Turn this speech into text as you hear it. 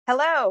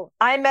Hello,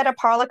 I'm Medha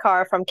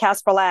Parlikar from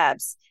Casper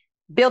Labs,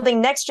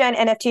 building next-gen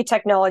NFT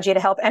technology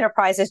to help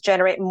enterprises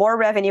generate more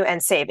revenue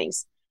and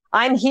savings.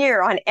 I'm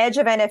here on Edge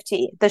of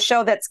NFT, the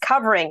show that's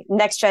covering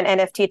next-gen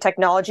NFT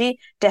technology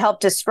to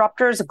help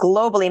disruptors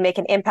globally make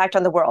an impact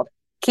on the world.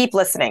 Keep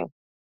listening.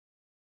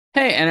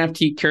 Hey,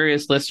 NFT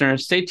curious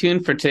listeners, stay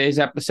tuned for today's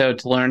episode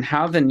to learn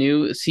how the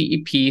new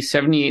CEP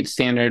 78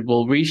 standard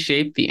will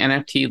reshape the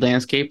NFT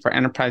landscape for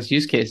enterprise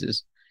use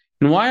cases,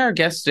 and why our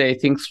guest today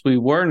thinks we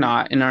were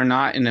not and are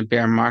not in a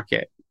bear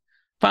market.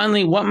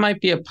 Finally, what might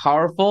be a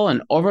powerful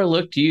and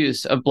overlooked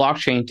use of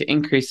blockchain to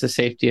increase the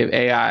safety of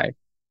AI.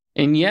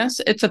 And yes,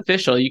 it's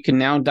official. You can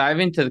now dive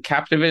into the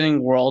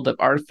captivating world of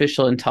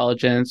artificial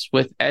intelligence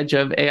with Edge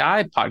of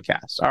AI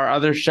podcast, our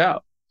other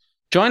show.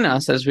 Join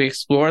us as we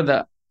explore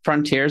the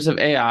frontiers of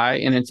AI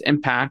and its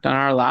impact on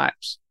our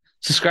lives.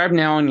 Subscribe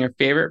now on your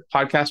favorite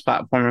podcast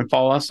platform and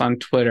follow us on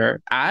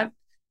Twitter at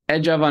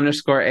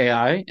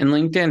edgeof_AI and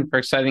LinkedIn for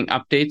exciting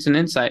updates and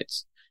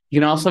insights. You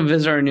can also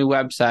visit our new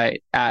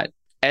website at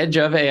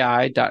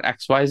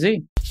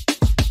edgeofai.xyz.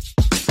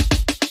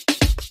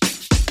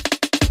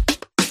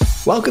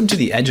 Welcome to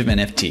the Edge of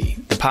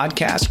NFT, the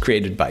podcast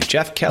created by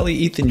Jeff Kelly,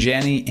 Ethan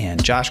Janney,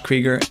 and Josh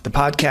Krieger, the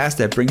podcast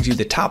that brings you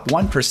the top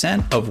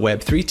 1% of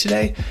Web3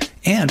 today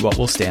and what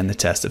will stand the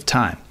test of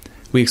time.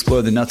 We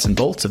explore the nuts and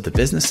bolts of the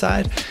business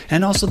side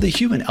and also the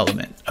human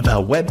element of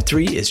how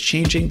Web3 is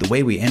changing the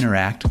way we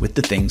interact with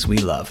the things we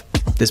love.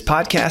 This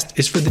podcast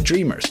is for the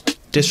dreamers,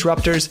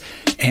 disruptors,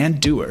 and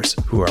doers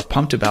who are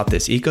pumped about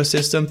this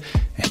ecosystem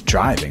and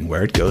driving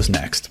where it goes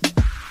next.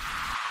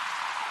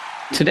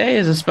 Today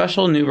is a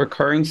special new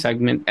recurring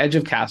segment, Edge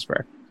of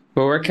Casper,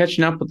 where we're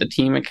catching up with the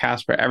team at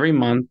Casper every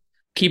month,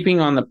 keeping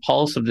on the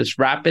pulse of this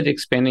rapid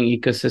expanding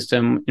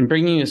ecosystem and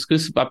bringing you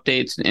exclusive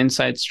updates and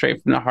insights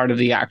straight from the heart of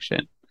the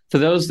action. For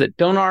those that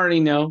don't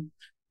already know,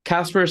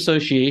 Casper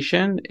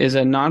Association is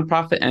a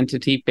nonprofit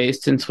entity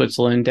based in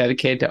Switzerland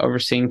dedicated to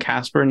overseeing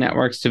Casper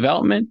Network's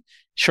development,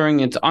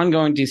 ensuring its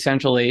ongoing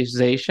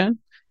decentralization,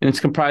 and it's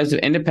comprised of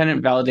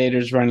independent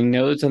validators running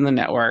nodes on the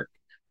network.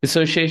 The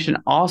association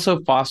also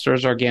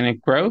fosters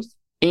organic growth,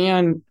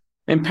 and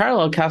in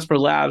parallel, Casper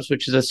Labs,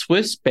 which is a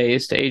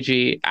Swiss-based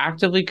AG,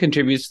 actively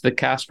contributes to the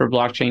Casper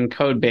blockchain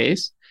code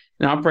base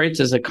and operates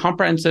as a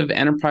comprehensive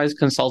enterprise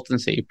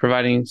consultancy,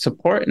 providing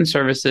support and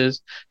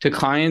services to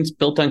clients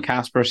built on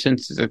Casper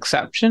since its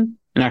inception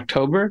in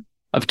October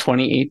of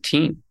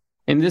 2018.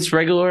 And this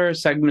regular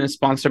segment is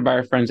sponsored by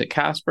our friends at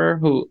Casper,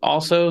 who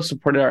also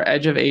supported our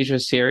Edge of Asia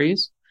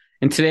series.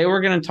 And today we're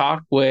going to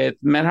talk with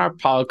Medha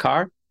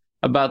Parlikar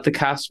about the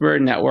Casper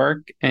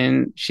network,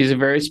 and she's a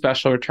very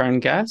special return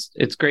guest.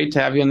 It's great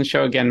to have you on the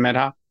show again,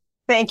 Medha.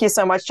 Thank you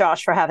so much,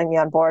 Josh, for having me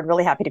on board.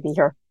 Really happy to be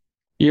here.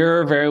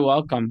 You're very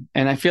welcome.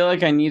 And I feel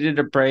like I needed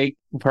a break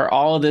for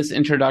all of this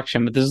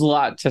introduction, but there's a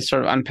lot to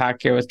sort of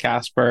unpack here with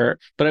Casper.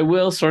 But I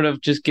will sort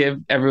of just give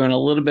everyone a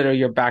little bit of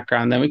your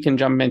background, then we can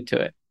jump into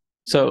it.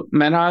 So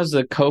Medha is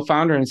the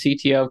co-founder and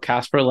CTO of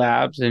Casper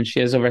Labs, and she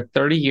has over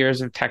 30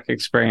 years of tech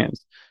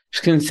experience. She's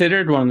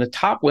considered one of the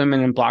top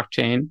women in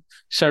blockchain.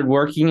 Started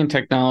working in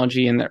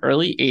technology in the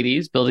early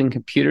 80s, building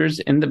computers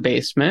in the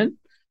basement.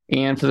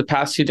 And for the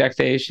past 2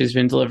 decades, she's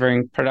been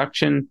delivering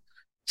production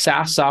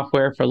SaaS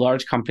software for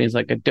large companies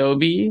like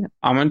Adobe,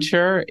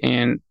 Amateur,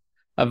 and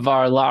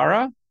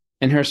Avalara.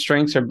 And her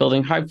strengths are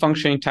building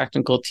high-functioning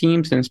technical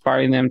teams and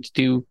inspiring them to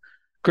do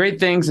great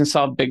things and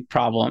solve big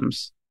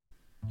problems.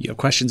 You have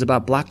questions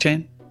about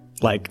blockchain?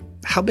 Like,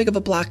 how big of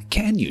a block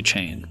can you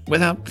chain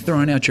without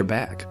throwing out your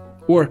bag?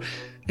 Or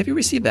if you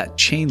received that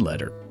chain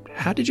letter,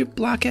 how did you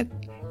block it?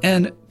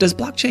 And does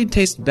blockchain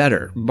taste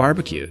better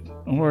barbecued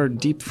or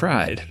deep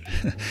fried?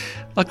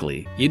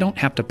 Luckily, you don't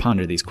have to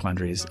ponder these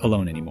quandaries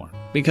alone anymore,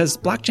 because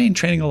Blockchain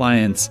Training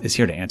Alliance is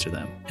here to answer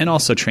them and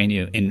also train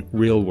you in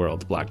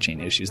real-world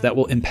blockchain issues that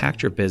will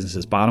impact your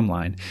business's bottom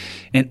line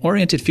and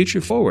orient it future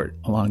forward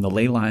along the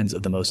ley lines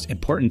of the most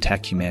important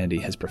tech humanity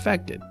has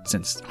perfected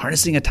since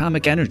harnessing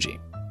atomic energy.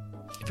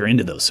 If you're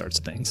into those sorts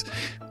of things,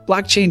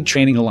 Blockchain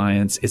Training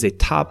Alliance is a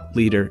top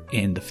leader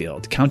in the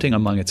field, counting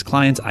among its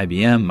clients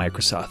IBM,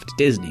 Microsoft,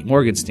 Disney,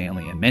 Morgan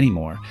Stanley, and many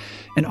more,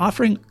 and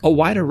offering a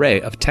wide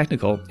array of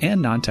technical and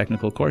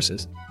non-technical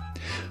courses.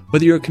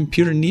 Whether you're a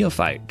computer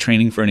neophyte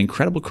training for an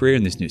incredible career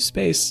in this new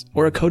space,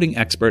 or a coding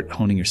expert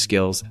honing your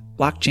skills,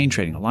 Blockchain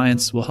Training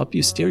Alliance will help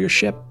you steer your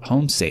ship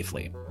home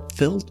safely,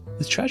 filled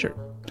with treasure.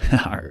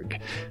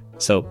 Arg.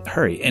 So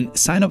hurry and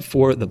sign up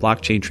for the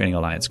Blockchain Training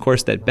Alliance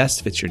course that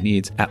best fits your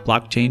needs at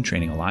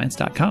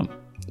blockchaintrainingalliance.com.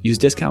 Use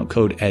discount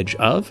code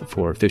EDGEOF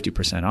for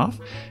 50% off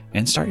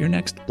and start your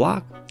next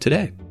block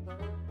today.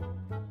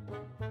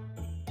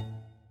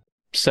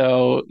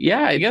 So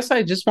yeah, I guess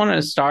I just want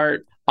to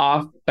start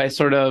off by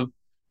sort of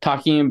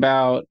talking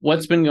about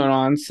what's been going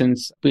on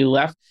since we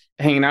left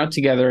hanging out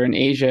together in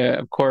Asia.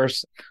 Of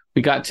course,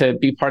 we got to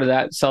be part of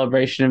that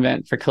celebration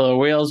event for Killer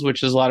Whales,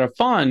 which is a lot of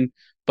fun,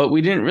 but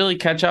we didn't really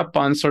catch up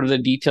on sort of the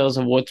details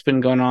of what's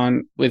been going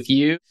on with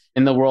you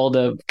in the world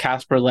of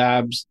Casper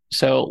Labs.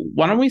 So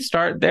why don't we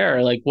start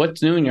there? Like,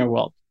 what's new in your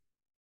world?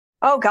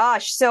 Oh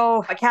gosh.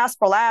 So at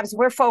Casper Labs,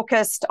 we're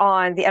focused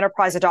on the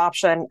enterprise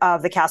adoption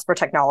of the Casper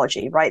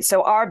technology, right?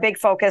 So our big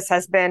focus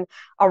has been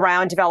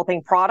around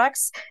developing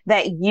products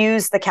that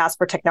use the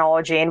Casper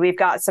technology. And we've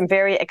got some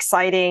very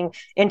exciting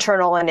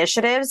internal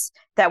initiatives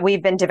that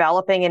we've been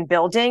developing and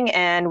building.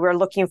 And we're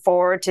looking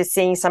forward to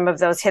seeing some of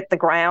those hit the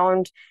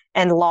ground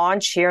and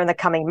launch here in the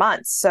coming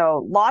months.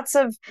 So lots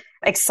of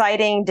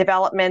exciting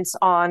developments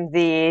on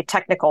the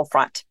technical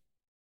front.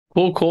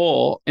 Cool,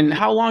 cool. And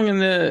how long in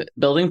the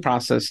building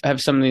process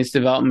have some of these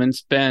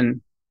developments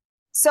been?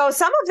 So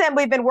some of them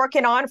we've been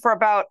working on for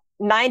about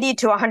 90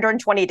 to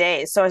 120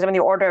 days. So it's in the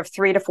order of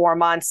 3 to 4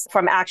 months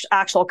from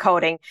actual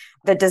coding.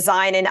 The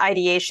design and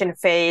ideation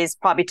phase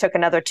probably took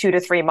another 2 to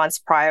 3 months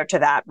prior to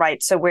that,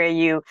 right? So where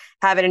you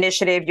have an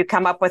initiative, you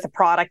come up with a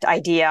product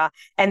idea,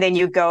 and then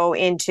you go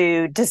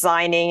into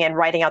designing and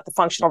writing out the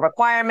functional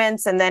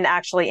requirements, and then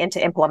actually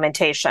into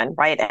implementation,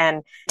 right?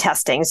 And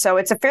testing. So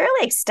it's a fairly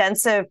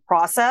extensive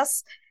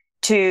process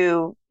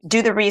to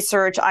do the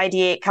research,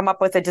 ideate, come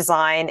up with a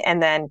design,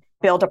 and then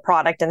build a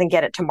product and then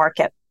get it to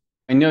market.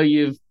 I know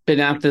you've been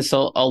at this a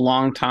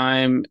long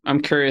time. I'm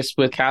curious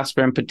with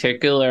Casper in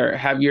particular,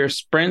 have your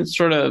sprints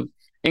sort of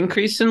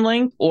increased in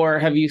length, or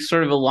have you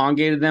sort of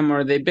elongated them,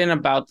 or they've been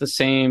about the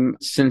same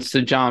since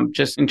the jump,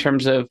 just in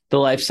terms of the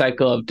life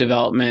cycle of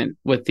development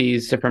with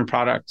these different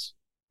products?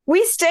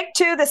 We stick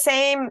to the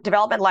same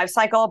development life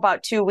cycle,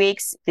 about 2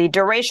 weeks. The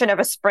duration of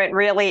a sprint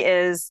really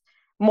is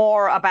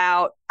more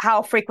about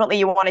how frequently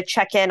you want to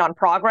check in on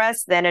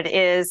progress than it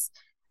is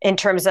in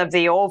terms of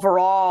the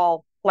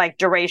overall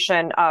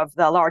duration of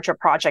the larger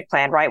project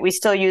plan, right? We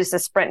still use the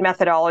sprint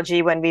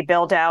methodology when we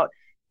build out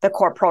the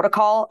core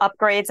protocol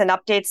upgrades and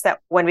updates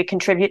that when we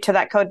contribute to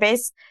that code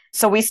base.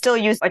 So we still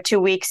use a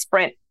 2-week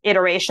sprint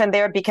iteration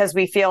there because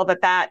we feel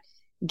that that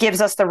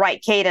gives us the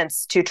right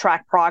cadence to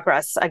track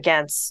progress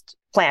against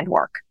planned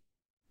work.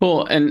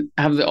 Cool. And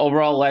have the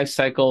overall life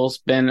cycles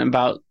been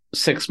about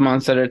 6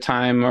 months at a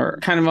time or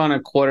kind of on a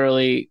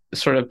quarterly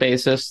sort of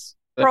basis?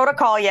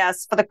 Protocol,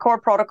 yes. For the core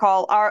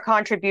protocol, our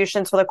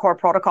contributions for the core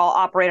protocol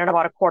operate on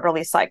about a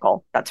quarterly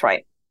cycle. That's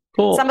right.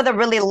 Cool. Some of the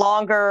really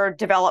longer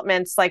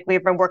developments, like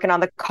we've been working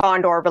on the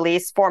Condor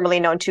release, formerly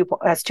known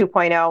as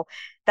 2.0.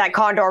 That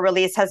Condor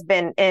release has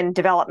been in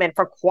development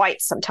for quite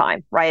some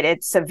time, right?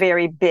 It's a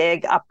very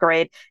big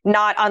upgrade,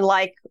 not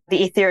unlike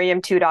the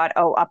Ethereum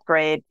 2.0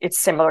 upgrade. It's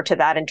similar to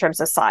that in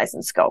terms of size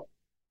and scope,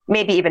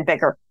 maybe even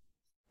bigger.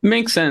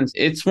 Makes sense.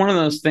 It's one of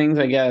those things,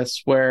 I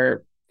guess,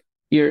 where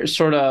you're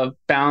sort of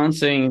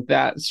balancing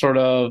that sort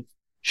of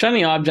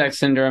shiny object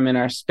syndrome in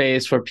our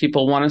space where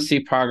people want to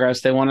see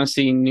progress. They want to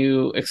see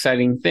new,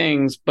 exciting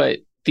things, but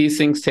these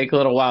things take a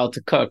little while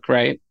to cook,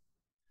 right?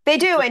 They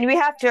do. And we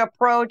have to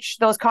approach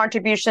those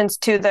contributions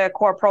to the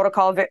core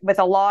protocol with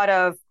a lot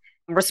of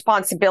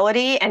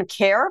responsibility and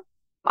care,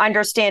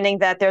 understanding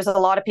that there's a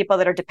lot of people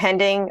that are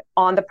depending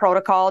on the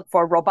protocol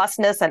for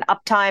robustness and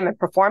uptime and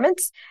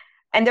performance.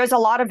 And there's a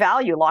lot of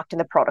value locked in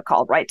the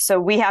protocol, right? So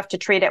we have to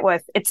treat it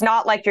with, it's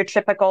not like your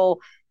typical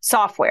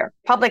software.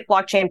 Public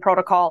blockchain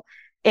protocol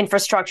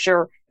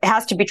infrastructure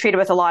has to be treated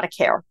with a lot of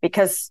care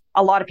because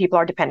a lot of people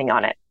are depending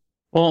on it.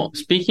 Well,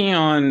 speaking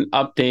on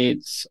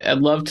updates, I'd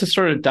love to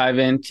sort of dive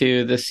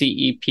into the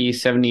CEP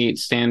 78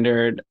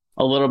 standard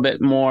a little bit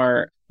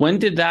more. When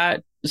did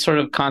that sort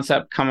of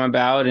concept come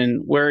about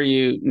and where are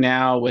you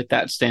now with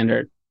that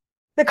standard?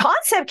 The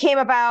concept came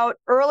about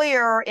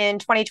earlier in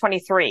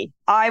 2023.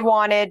 I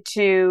wanted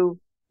to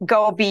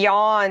go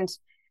beyond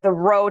the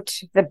rote,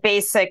 the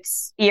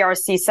basics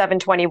ERC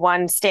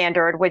 721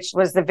 standard, which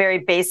was the very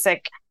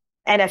basic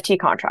NFT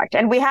contract.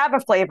 And we have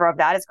a flavor of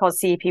that. It's called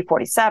CEP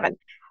 47.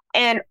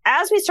 And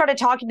as we started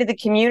talking to the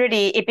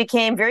community, it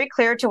became very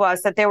clear to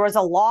us that there was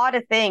a lot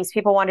of things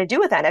people want to do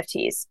with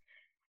NFTs.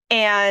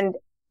 And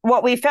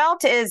what we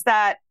felt is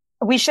that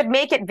we should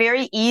make it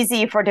very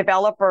easy for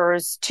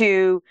developers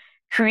to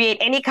create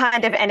any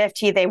kind of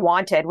NFT they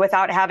wanted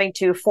without having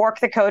to fork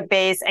the code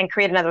base and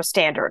create another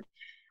standard.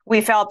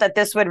 We felt that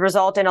this would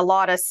result in a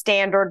lot of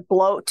standard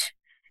bloat,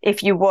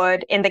 if you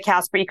would, in the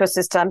Casper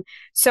ecosystem.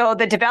 So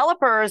the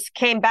developers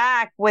came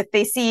back with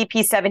the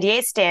CEP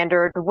 78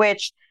 standard,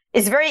 which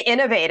is very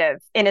innovative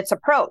in its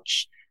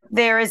approach.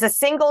 There is a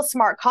single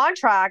smart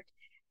contract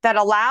that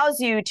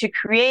allows you to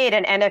create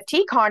an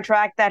NFT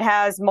contract that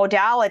has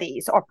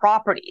modalities or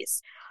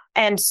properties.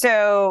 And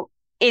so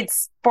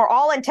it's, for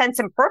all intents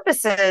and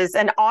purposes,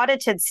 an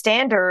audited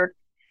standard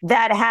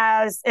that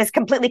is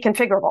completely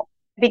configurable.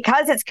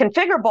 Because it's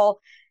configurable,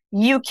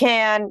 you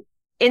can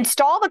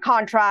install the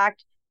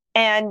contract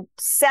and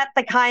set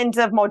the kinds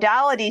of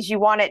modalities you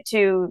want it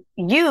to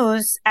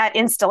use at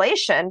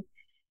installation.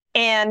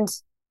 And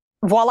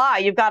voila,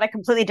 you've got a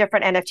completely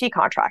different NFT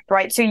contract,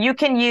 right? So you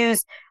can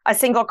use a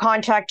single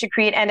contract to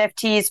create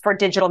NFTs for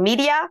digital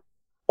media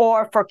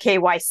or for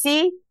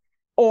KYC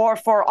or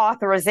for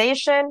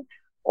authorization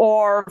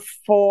or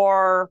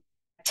for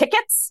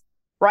tickets,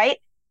 right?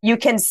 You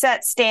can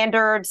set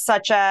standards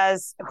such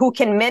as who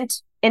can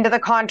mint into the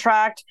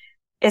contract.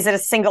 Is it a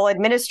single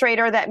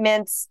administrator that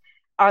mints?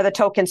 Are the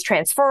tokens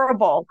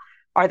transferable?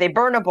 Are they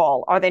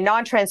burnable? Are they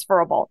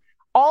non-transferable?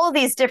 all of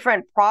these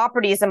different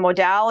properties and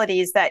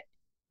modalities that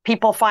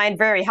people find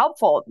very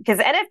helpful, because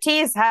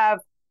NFTs have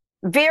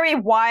very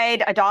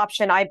wide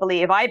adoption, I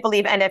believe. I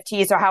believe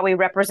NFTs are how we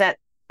represent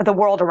the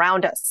world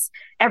around us.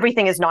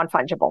 Everything is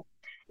non-fungible.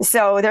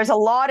 So there's a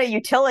lot of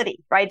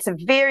utility, right? It's a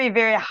very,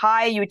 very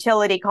high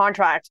utility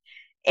contract.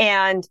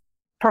 And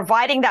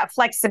providing that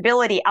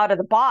flexibility out of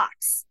the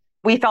box,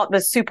 we felt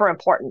was super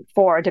important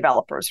for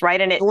developers, right?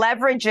 And it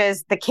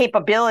leverages the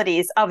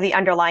capabilities of the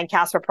underlying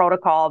Casper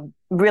protocol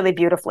really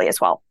beautifully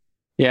as well.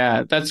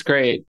 Yeah, that's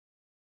great.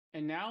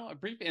 And now a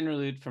brief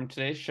interlude from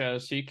today's show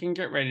so you can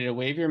get ready to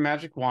wave your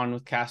magic wand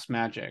with Cast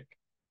Magic.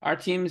 Our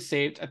team has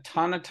saved a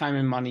ton of time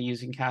and money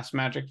using Cast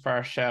Magic for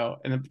our show,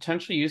 and the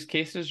potential use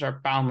cases are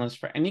boundless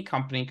for any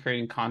company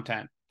creating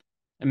content.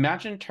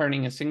 Imagine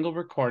turning a single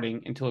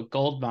recording into a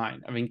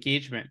goldmine of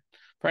engagement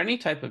for any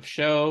type of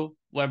show,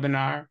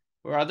 webinar,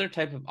 or other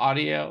type of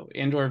audio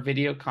and/or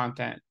video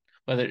content,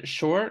 whether it's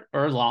short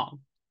or long.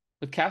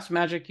 With Cast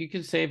Magic, you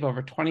can save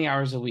over 20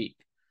 hours a week.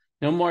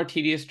 No more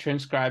tedious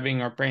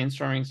transcribing or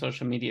brainstorming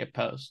social media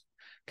posts.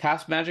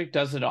 Cast Magic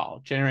does it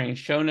all, generating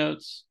show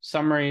notes,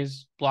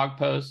 summaries, blog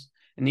posts,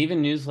 and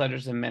even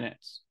newsletters in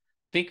minutes.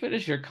 Think of it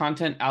as your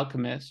content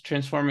alchemist,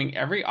 transforming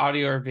every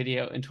audio or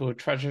video into a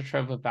treasure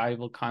trove of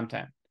valuable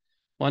content.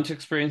 Want to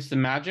experience the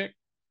magic?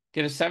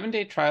 Get a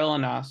 7-day trial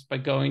on us by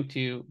going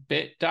to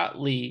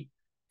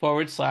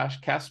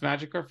bit.ly/Cast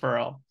Magic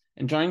referral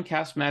and join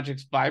Cast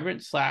Magic's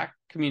vibrant Slack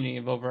community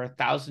of over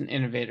 1,000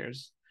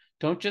 innovators.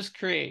 Don't just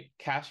create,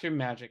 cast your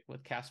magic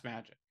with Cast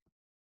Magic.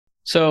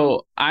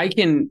 So I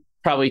can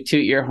probably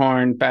toot your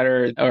horn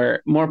better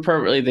or more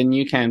appropriately than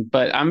you can,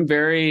 but I'm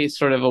very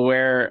sort of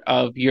aware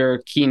of your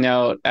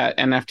keynote at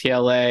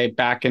NFTLA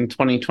back in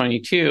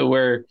 2022,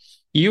 where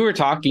you were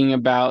talking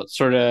about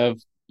sort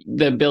of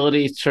the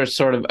ability to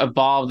sort of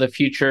evolve the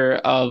future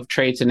of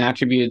traits and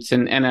attributes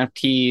in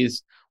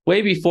NFTs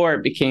way before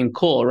it became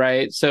cool,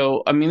 right?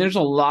 So, I mean, there's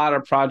a lot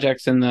of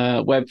projects in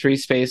the Web3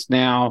 space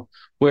now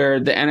where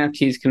the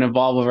NFTs can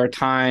evolve over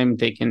time.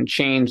 They can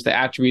change, the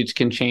attributes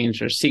can change,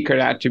 there's secret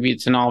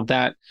attributes and all of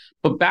that.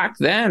 But back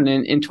then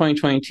in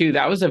 2022,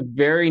 that was a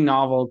very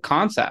novel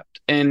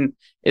concept. And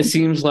it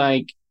seems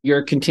like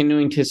you're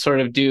continuing to sort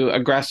of do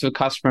aggressive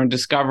customer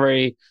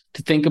discovery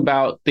to think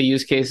about the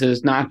use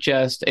cases, not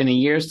just in a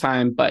year's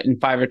time, but in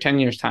 5 or 10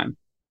 years' time.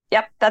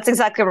 Yep, that's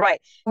exactly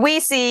right. We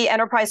see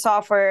enterprise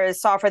software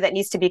as software that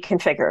needs to be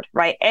configured,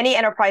 right? Any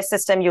enterprise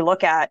system you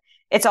look at,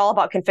 it's all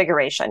about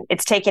configuration.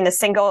 It's taking a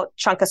single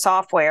chunk of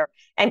software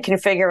and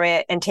configuring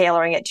it and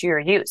tailoring it to your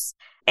use.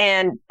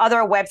 And other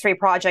Web3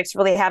 projects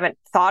really haven't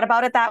thought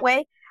about it that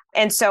way.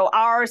 And so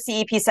our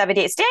CEP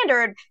 78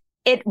 standard,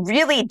 it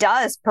really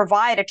does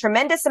provide a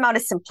tremendous amount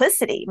of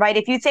simplicity, right?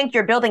 If you think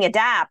you're building a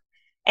dApp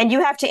and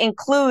you have to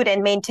include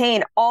and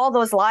maintain all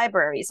those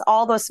libraries,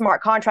 all those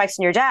smart contracts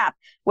in your dApp,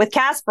 with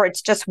Casper,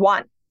 it's just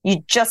one.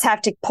 You just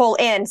have to pull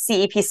in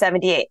CEP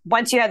 78.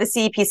 Once you have the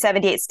CEP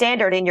 78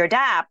 standard in your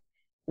dApp,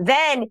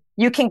 then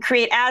you can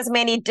create as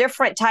many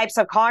different types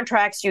of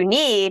contracts you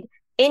need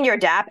in your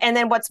dApp. And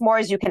then what's more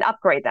is you can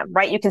upgrade them,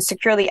 right? You can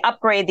securely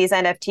upgrade these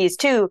NFTs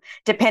too,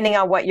 depending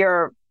on what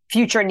your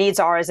future needs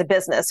are as a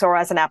business or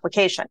as an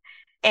application.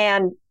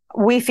 And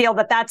we feel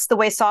that that's the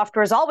way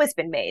software has always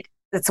been made.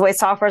 It's the way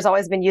software has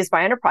always been used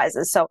by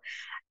enterprises. So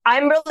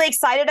I'm really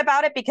excited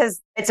about it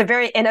because it's a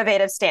very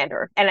innovative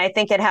standard. And I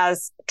think it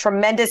has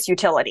tremendous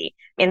utility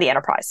in the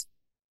enterprise.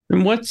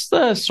 And what's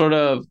the sort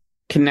of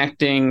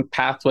connecting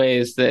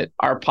pathways that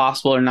are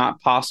possible or not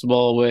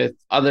possible with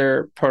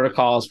other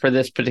protocols for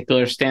this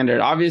particular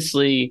standard?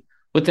 Obviously,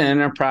 with an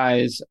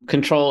enterprise,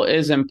 control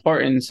is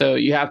important. So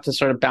you have to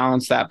sort of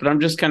balance that. But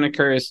I'm just kind of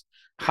curious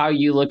how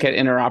you look at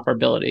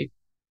interoperability.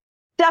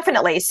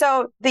 Definitely.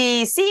 So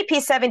the CEP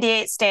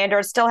 78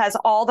 standard still has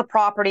all the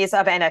properties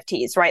of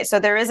NFTs, right? So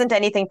there isn't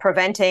anything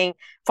preventing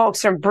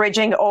folks from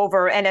bridging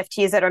over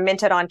NFTs that are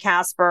minted on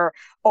Casper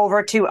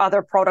over to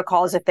other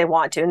protocols if they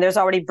want to. And there's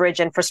already bridge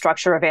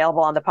infrastructure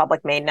available on the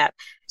public mainnet.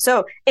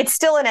 So it's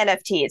still an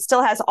NFT. It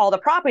still has all the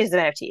properties of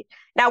an NFT.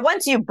 Now,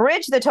 once you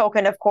bridge the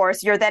token, of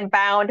course, you're then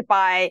bound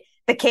by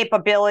the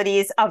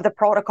capabilities of the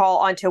protocol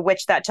onto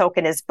which that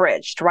token is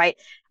bridged, right?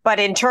 But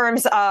in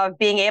terms of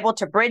being able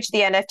to bridge the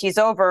NFTs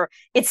over,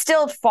 it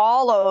still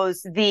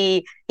follows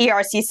the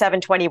ERC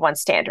 721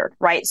 standard,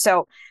 right?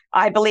 So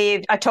I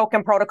believe a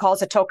token protocol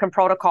is a token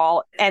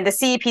protocol, and the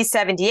CEP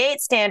 78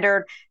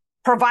 standard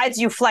provides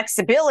you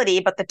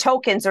flexibility, but the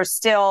tokens are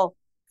still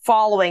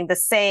following the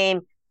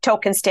same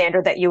token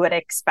standard that you would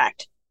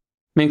expect.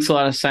 Makes a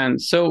lot of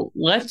sense. So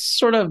let's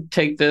sort of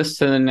take this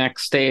to the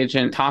next stage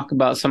and talk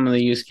about some of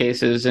the use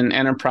cases and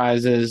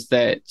enterprises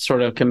that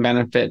sort of can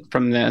benefit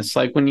from this.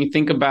 Like when you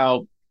think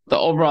about the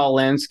overall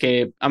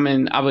landscape, I'm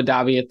in Abu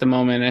Dhabi at the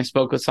moment. I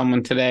spoke with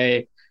someone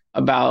today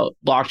about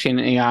blockchain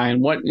and AI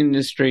and what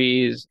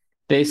industries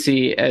they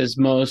see as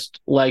most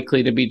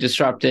likely to be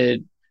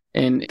disrupted.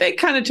 And they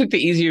kind of took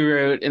the easy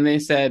route and they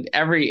said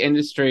every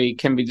industry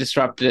can be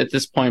disrupted at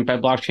this point by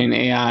blockchain and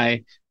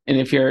AI. And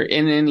if you're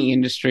in any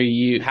industry,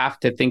 you have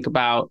to think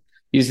about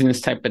using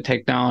this type of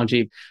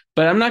technology.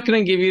 But I'm not going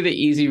to give you the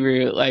easy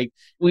route. Like,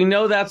 we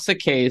know that's the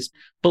case,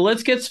 but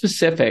let's get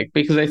specific,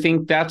 because I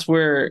think that's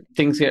where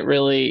things get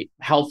really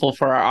helpful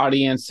for our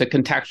audience to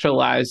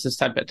contextualize this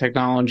type of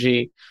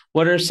technology.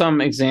 What are some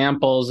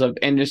examples of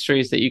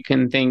industries that you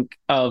can think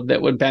of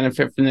that would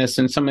benefit from this,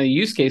 and some of the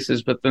use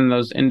cases within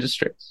those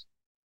industries?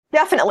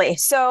 Definitely.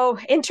 So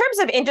in terms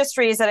of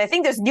industries, that I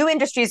think there's new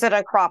industries that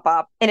are crop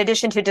up in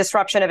addition to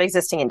disruption of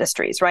existing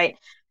industries, right?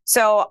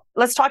 So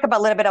let's talk about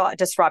a little bit about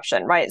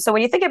disruption, right? So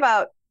when you think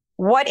about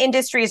what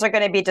industries are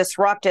going to be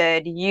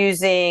disrupted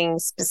using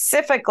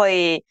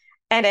specifically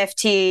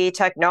NFT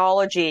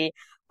technology,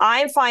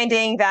 I'm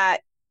finding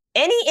that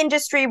any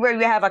industry where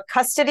you have a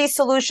custody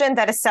solution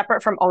that is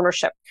separate from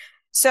ownership.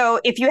 So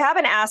if you have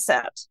an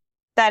asset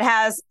that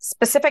has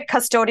specific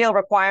custodial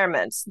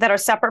requirements that are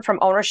separate from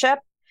ownership,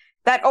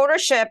 that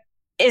ownership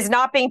is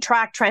not being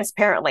tracked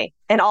transparently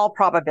in all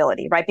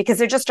probability, right? Because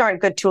there just aren't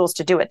good tools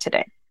to do it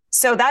today.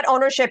 So that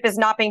ownership is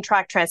not being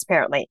tracked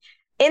transparently.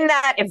 In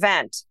that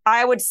event,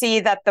 I would see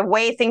that the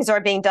way things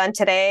are being done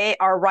today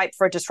are ripe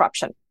for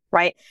disruption,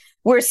 right?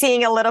 We're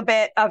seeing a little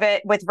bit of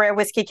it with rare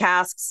whiskey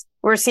casks.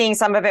 We're seeing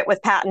some of it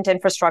with patent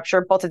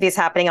infrastructure, both of these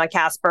happening on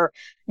Casper.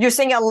 You're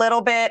seeing a little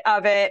bit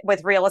of it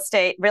with real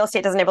estate. Real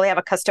estate doesn't really have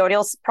a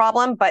custodial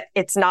problem, but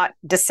it's not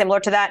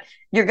dissimilar to that.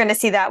 You're going to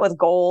see that with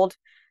gold.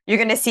 You're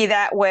going to see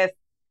that with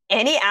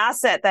any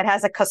asset that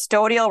has a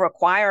custodial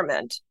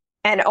requirement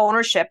and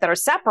ownership that are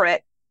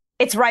separate.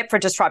 It's ripe for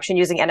disruption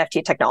using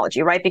NFT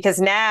technology, right? Because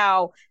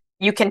now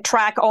you can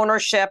track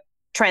ownership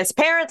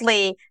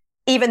transparently,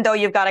 even though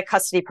you've got a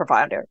custody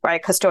provider,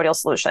 right? A custodial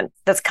solution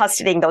that's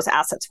custodying those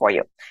assets for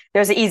you.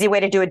 There's an easy way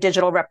to do a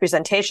digital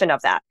representation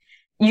of that.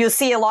 You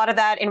see a lot of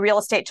that in real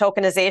estate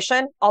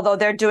tokenization, although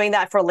they're doing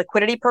that for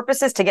liquidity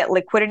purposes to get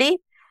liquidity.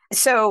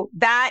 So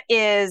that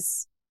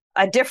is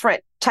a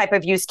different type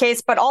of use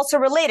case, but also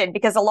related,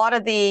 because a lot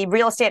of the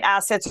real estate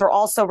assets are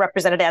also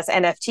represented as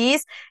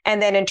NFTs and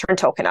then in turn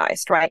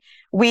tokenized, right?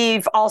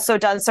 We've also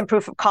done some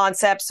proof of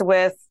concepts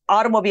with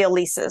automobile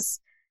leases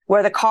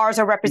where the cars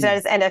are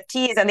represented as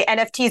NFTs and the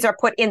NFTs are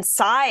put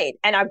inside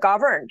and are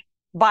governed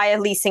by a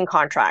leasing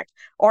contract,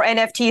 or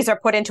NFTs are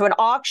put into an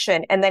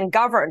auction and then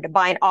governed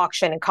by an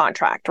auction and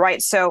contract,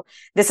 right? So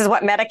this is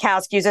what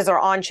Medha uses, our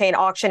on-chain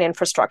auction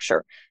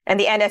infrastructure. And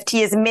the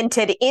NFT is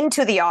minted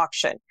into the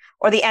auction,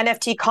 or the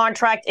NFT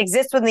contract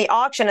exists within the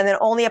auction, and then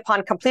only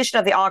upon completion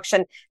of the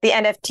auction, the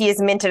NFT is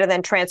minted and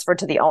then transferred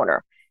to the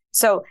owner.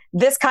 So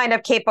this kind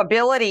of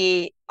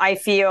capability, I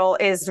feel,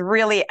 is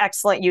really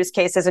excellent use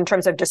cases in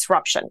terms of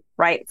disruption,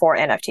 right, for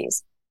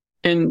NFTs.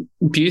 And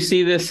do you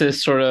see this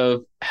as sort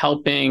of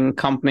helping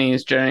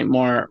companies generate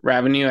more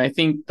revenue? I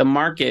think the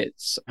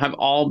markets have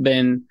all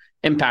been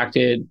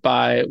impacted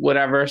by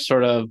whatever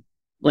sort of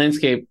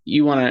landscape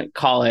you want to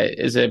call it.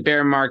 Is it a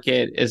bear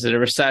market? Is it a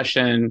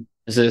recession?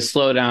 Is it a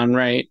slowdown,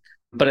 right?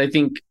 But I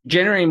think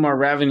generating more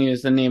revenue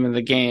is the name of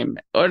the game,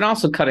 and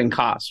also cutting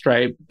costs,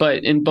 right?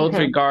 But in both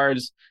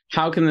regards,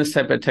 how can this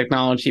type of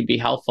technology be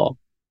helpful?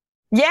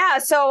 Yeah.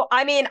 So,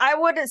 I mean, I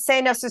wouldn't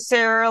say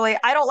necessarily,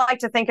 I don't like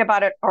to think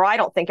about it, or I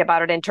don't think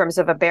about it in terms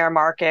of a bear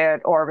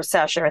market or a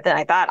recession or anything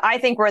like that. I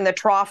think we're in the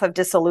trough of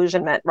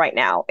disillusionment right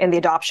now in the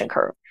adoption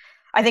curve.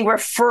 I think we're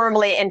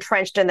firmly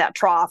entrenched in that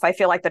trough. I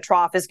feel like the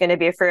trough is going to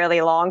be a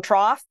fairly long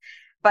trough,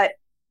 but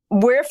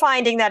we're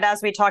finding that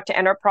as we talk to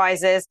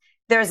enterprises,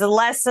 there's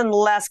less and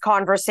less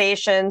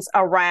conversations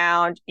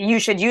around you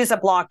should use a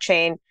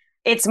blockchain.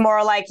 It's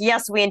more like,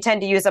 yes, we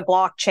intend to use a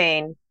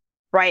blockchain,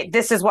 right?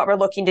 This is what we're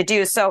looking to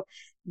do. So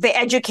the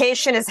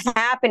education is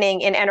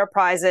happening in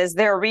enterprises.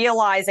 They're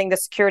realizing the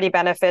security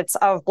benefits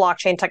of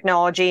blockchain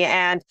technology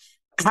and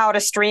how to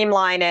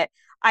streamline it.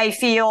 I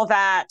feel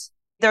that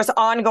there's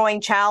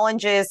ongoing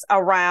challenges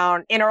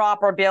around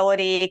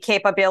interoperability,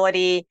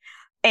 capability,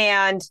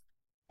 and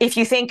if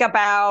you think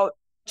about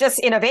just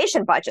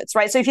innovation budgets,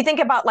 right? So if you think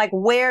about like,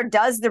 where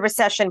does the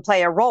recession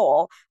play a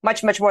role,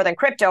 much, much more than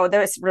crypto,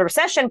 the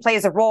recession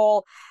plays a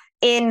role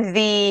in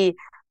the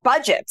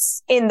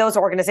budgets in those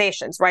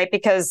organizations, right?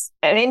 Because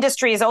an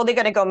industry is only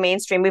going to go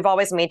mainstream. We've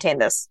always maintained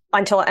this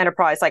until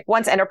enterprise. Like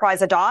once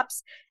enterprise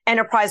adopts,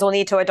 enterprise will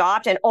need to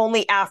adopt. And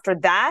only after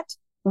that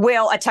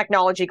will a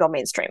technology go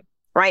mainstream,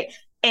 right?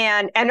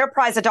 And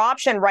enterprise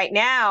adoption right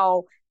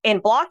now in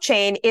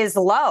blockchain is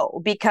low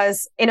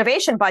because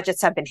innovation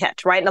budgets have been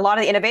hit, right? And a lot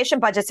of the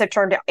innovation budgets have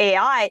turned to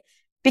AI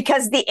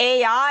because the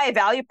AI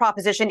value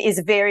proposition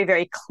is very,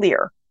 very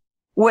clear.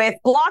 With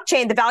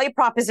blockchain, the value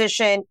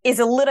proposition is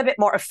a little bit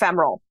more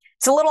ephemeral.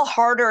 It's a little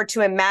harder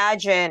to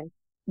imagine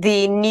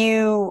the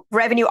new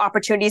revenue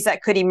opportunities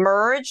that could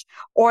emerge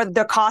or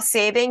the cost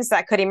savings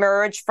that could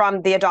emerge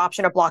from the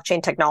adoption of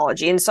blockchain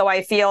technology. And so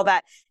I feel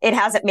that it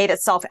hasn't made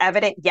itself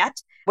evident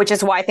yet, which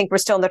is why I think we're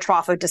still in the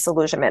trough of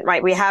disillusionment,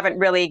 right? We haven't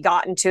really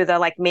gotten to the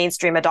like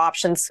mainstream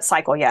adoption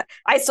cycle yet.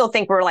 I still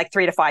think we're like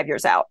 3 to 5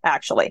 years out,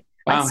 actually.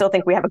 Wow. I still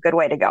think we have a good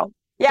way to go.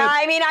 Yeah,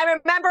 I mean, I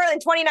remember in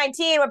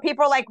 2019 when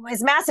people were like,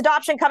 is mass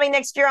adoption coming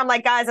next year? I'm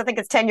like, guys, I think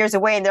it's 10 years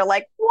away. And they're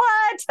like,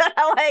 what?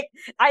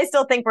 I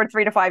still think we're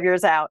 3 to 5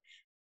 years out.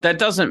 That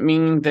doesn't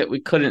mean that we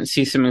couldn't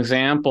see some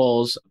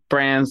examples,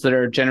 brands that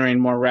are generating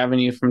more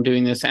revenue from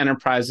doing this,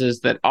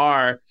 enterprises that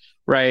are,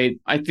 right?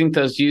 I think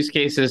those use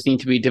cases need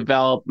to be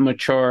developed,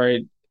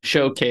 matured,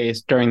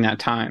 showcased during that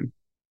time.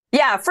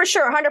 Yeah, for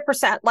sure.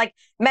 100%. Like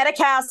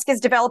Metacask is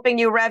developing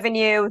new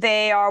revenue.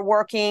 They are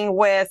working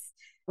with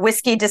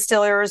whiskey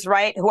distillers,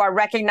 right? Who are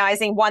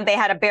recognizing, one, they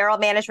had a barrel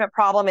management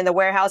problem in the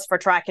warehouse for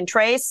track and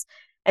trace.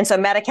 And so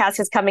Metacask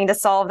is coming to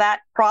solve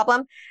that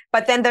problem.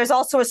 But then there's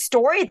also a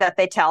story that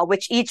they tell,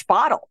 which each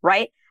bottle,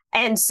 right?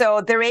 And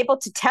so they're able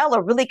to tell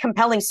a really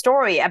compelling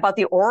story about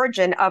the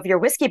origin of your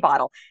whiskey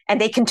bottle, and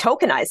they can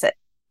tokenize it,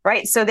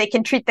 right? So they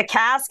can treat the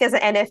cask as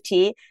an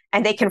NFT,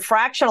 and they can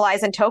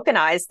fractionalize and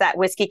tokenize that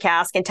whiskey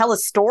cask and tell a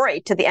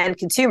story to the end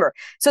consumer.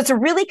 So it's a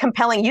really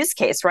compelling use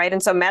case, right?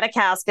 And so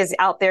Metacask is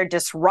out there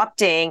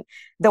disrupting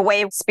the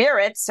way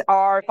spirits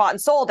are bought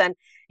and sold. And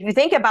if you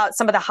think about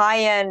some of the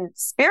high-end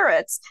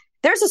spirits,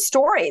 there's a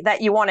story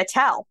that you want to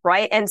tell,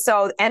 right? And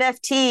so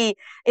NFT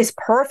is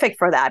perfect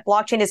for that.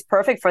 Blockchain is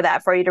perfect for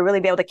that, for you to really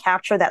be able to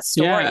capture that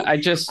story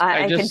and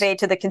convey it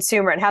to the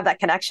consumer and have that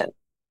connection.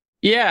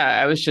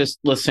 Yeah, I was just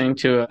listening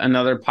to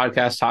another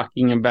podcast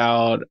talking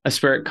about a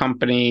spirit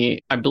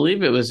company, I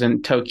believe it was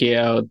in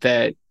Tokyo,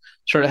 that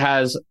sort of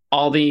has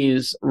all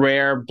these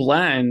rare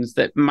blends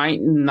that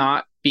might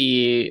not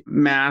be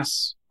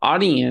mass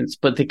audience,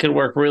 but they could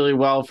work really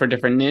well for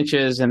different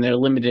niches, and they're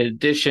limited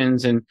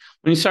editions. And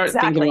when you start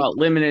thinking about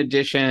limited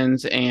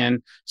editions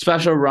and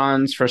special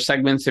runs for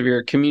segments of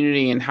your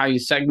community and how you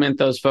segment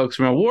those folks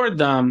and reward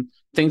them,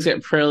 things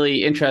get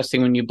really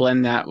interesting when you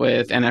blend that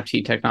with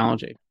NFT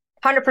technology.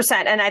 100%.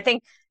 And I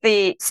think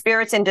the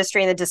spirits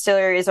industry and the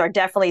distilleries are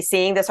definitely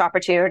seeing this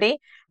opportunity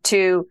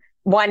to,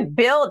 one,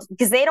 build,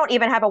 because they don't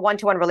even have a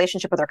one-to-one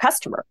relationship with their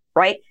customer,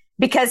 right?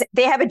 Because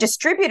they have a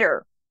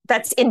distributor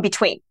that's in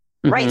between.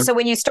 Right. Mm-hmm. So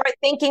when you start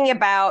thinking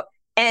about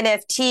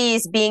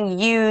NFTs being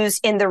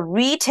used in the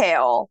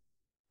retail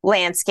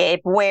landscape,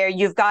 where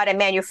you've got a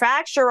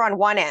manufacturer on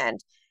one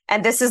end,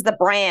 and this is the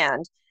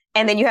brand,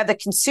 and then you have the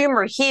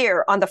consumer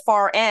here on the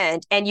far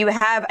end, and you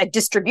have a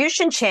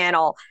distribution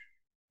channel,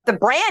 the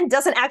brand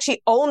doesn't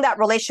actually own that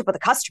relationship with the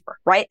customer,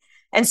 right?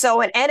 And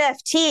so an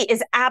NFT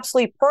is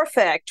absolutely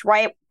perfect,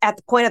 right, at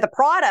the point of the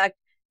product,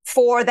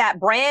 for that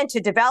brand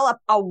to develop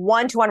a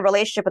one-to-one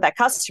relationship with that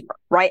customer,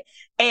 right?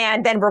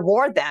 And then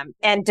reward them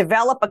and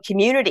develop a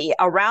community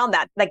around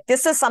that. Like,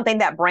 this is something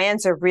that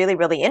brands are really,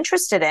 really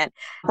interested in,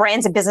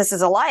 brands and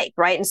businesses alike,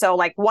 right? And so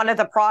like one of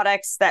the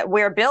products that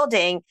we're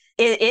building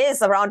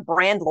is around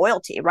brand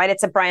loyalty, right?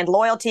 It's a brand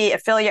loyalty,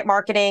 affiliate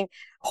marketing,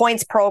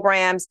 points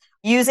programs,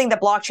 using the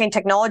blockchain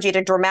technology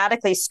to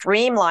dramatically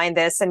streamline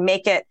this and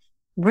make it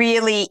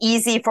really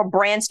easy for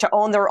brands to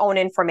own their own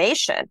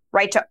information,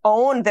 right? To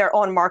own their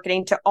own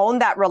marketing, to own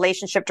that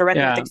relationship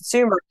directly with the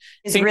consumer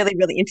is really,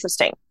 really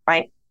interesting,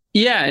 right?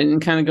 Yeah.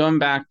 And kind of going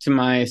back to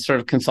my sort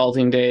of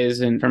consulting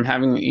days and from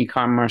having an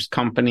e-commerce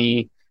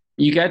company,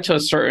 you get to a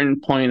certain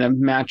point of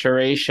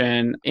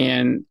maturation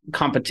and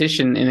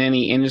competition in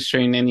any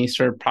industry, in any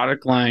sort of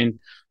product line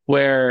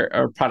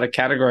or product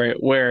category,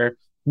 where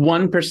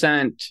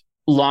 1%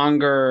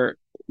 longer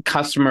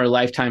customer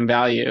lifetime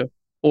value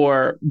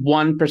or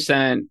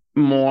 1%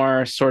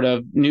 more sort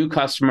of new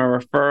customer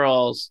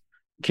referrals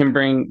can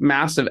bring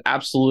massive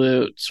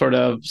absolute sort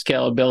of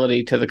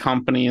scalability to the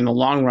company in the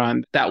long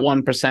run. That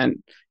 1%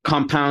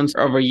 compounds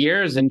over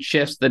years and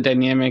shifts the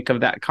dynamic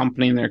of that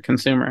company and their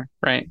consumer,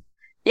 right?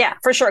 Yeah,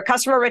 for sure.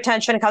 Customer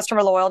retention,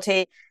 customer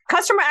loyalty,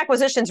 customer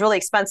acquisition is really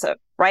expensive,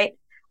 right?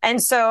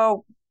 And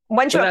so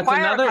once you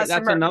acquire a customer...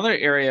 That's another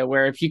area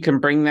where if you can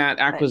bring that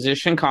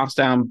acquisition cost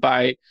down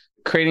by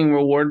creating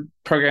reward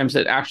programs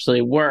that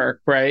actually work,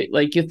 right?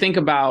 Like you think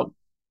about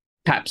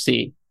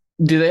Pepsi.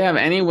 Do they have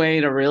any way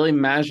to really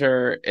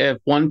measure if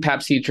one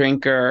Pepsi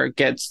drinker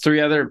gets 3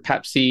 other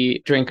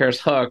Pepsi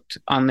drinkers hooked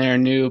on their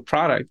new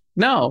product?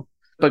 No.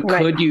 But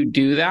could you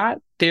do that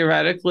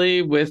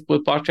theoretically with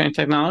blockchain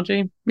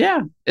technology?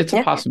 Yeah, it's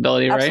a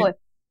possibility, absolutely. Right?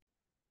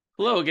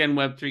 Hello again,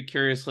 Web3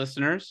 curious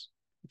listeners.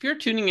 If you're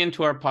tuning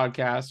into our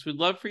podcast, we'd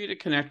love for you to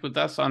connect with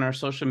us on our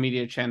social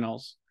media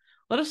channels.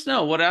 Let us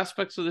know what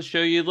aspects of the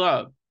show you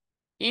love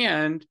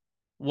and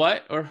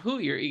what or who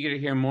you're eager to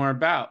hear more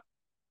about.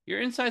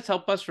 Your insights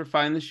help us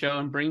refine the show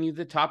and bring you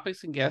the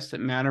topics and guests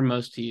that matter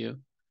most to you.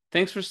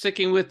 Thanks for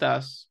sticking with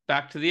us.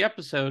 Back to the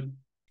episode.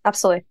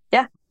 Absolutely.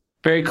 Yeah.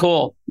 Very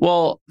cool.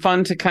 Well,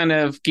 fun to kind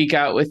of geek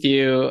out with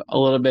you a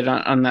little bit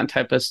on that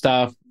type of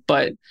stuff.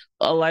 But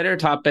a lighter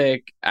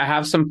topic, I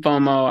have some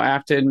FOMO, I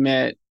have to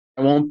admit.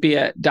 I won't be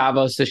at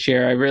Davos this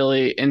year. I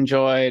really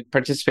enjoyed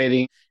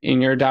participating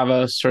in your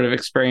Davos sort of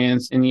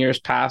experience in years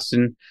past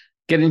and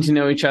getting to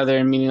know each other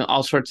and meeting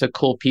all sorts of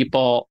cool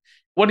people.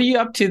 What are you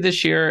up to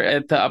this year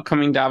at the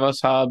upcoming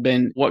Davos Hub,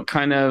 and what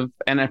kind of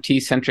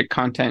NFT-centric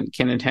content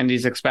can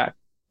attendees expect?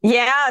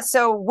 Yeah,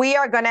 so we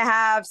are going to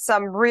have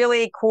some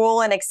really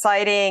cool and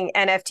exciting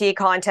NFT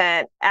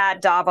content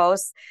at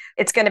Davos.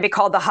 It's going to be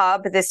called the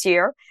Hub this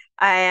year.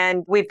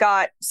 And we've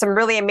got some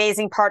really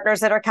amazing partners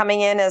that are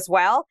coming in as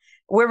well.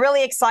 We're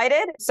really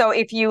excited. So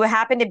if you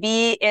happen to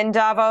be in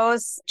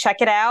Davos, check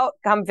it out.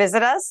 Come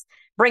visit us.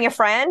 Bring a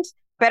friend.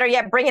 Better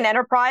yet, bring an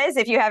enterprise.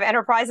 If you have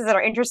enterprises that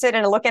are interested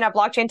in looking at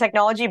blockchain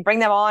technology, bring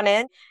them on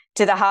in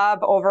to the hub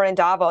over in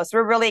Davos.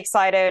 We're really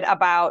excited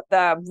about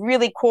the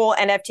really cool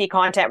NFT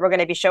content we're going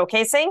to be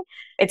showcasing.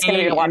 It's going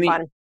to be a lot of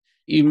fun.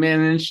 You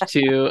managed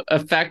to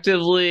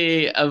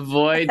effectively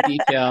avoid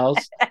details.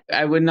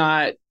 I would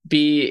not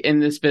be in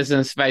this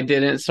business if I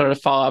didn't sort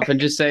of follow up and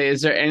just say,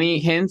 is there any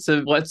hints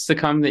of what's to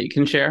come that you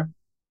can share?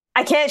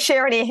 I can't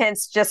share any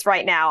hints just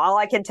right now. All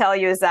I can tell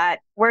you is that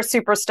we're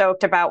super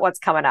stoked about what's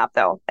coming up,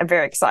 though. I'm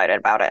very excited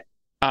about it.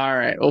 All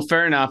right. Well,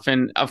 fair enough.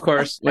 And of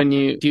course, when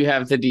you do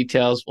have the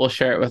details, we'll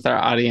share it with our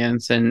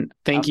audience. And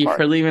thank you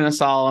for leaving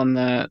us all on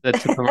the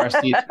tip of our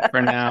seats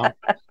for now.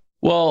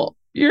 Well,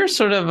 you're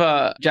sort of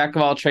a jack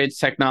of all trades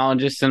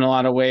technologist in a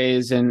lot of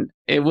ways, and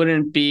it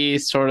wouldn't be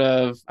sort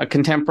of a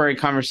contemporary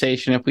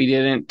conversation if we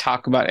didn't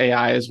talk about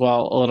AI as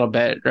well a little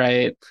bit,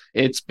 right?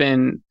 It's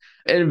been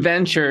an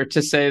adventure,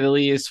 to say the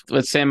least,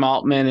 with Sam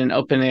Altman and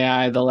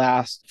OpenAI the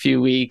last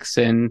few weeks,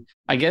 and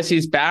I guess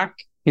he's back.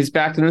 He's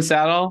back in the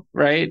saddle,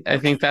 right? I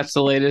think that's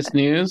the latest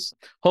news.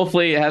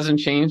 Hopefully it hasn't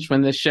changed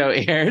when this show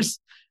airs,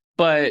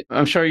 but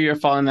I'm sure you're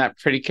following that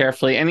pretty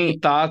carefully. Any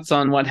thoughts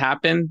on what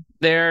happened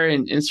there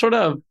and sort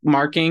of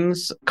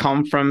markings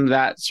come from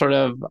that sort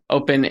of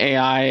open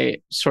AI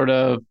sort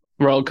of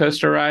roller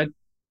coaster ride?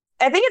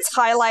 I think it's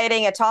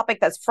highlighting a topic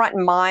that's front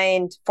in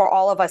mind for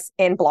all of us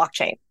in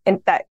blockchain, and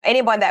that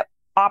anyone that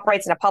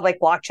operates in a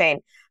public blockchain,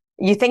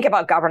 you think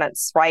about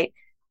governance, right?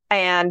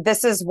 And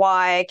this is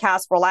why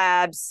Casper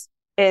Labs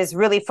is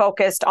really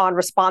focused on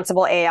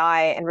responsible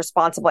AI and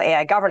responsible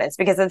AI governance,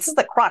 because this is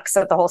the crux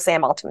of the whole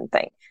Sam Altman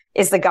thing,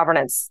 is the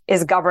governance,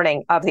 is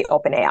governing of the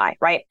open AI,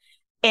 right?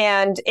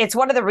 And it's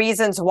one of the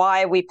reasons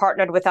why we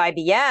partnered with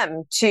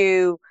IBM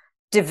to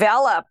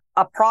develop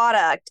a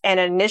product and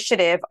an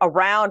initiative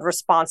around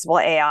responsible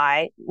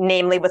AI,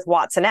 namely with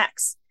Watson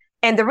X.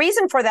 And the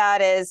reason for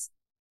that is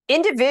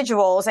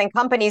individuals and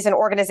companies and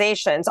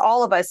organizations,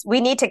 all of us, we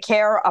need to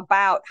care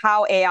about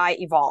how AI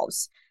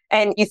evolves.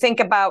 And you think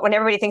about when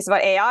everybody thinks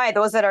about AI,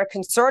 those that are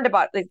concerned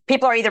about,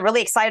 people are either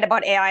really excited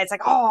about AI, it's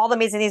like, oh, all the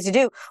amazing things to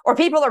do, or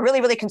people are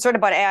really, really concerned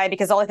about AI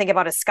because all they think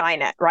about is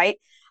Skynet, right?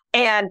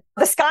 And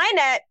the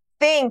Skynet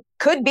thing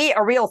could be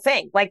a real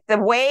thing. Like the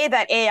way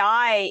that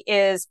AI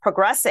is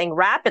progressing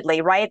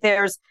rapidly, right?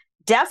 There's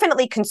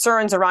definitely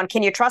concerns around,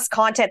 can you trust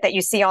content that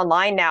you see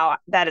online now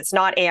that it's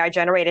not AI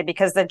generated,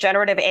 because the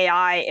generative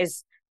AI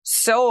is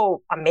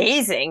so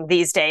amazing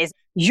these days.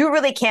 You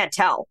really can't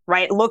tell,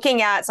 right?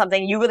 Looking at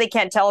something, you really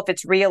can't tell if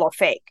it's real or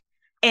fake.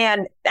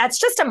 And that's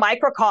just a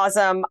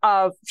microcosm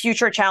of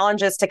future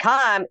challenges to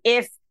come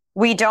if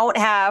we don't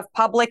have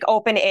public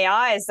open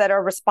AIs that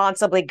are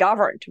responsibly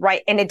governed,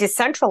 right? In a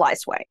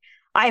decentralized way.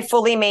 I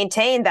fully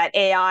maintain that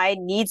AI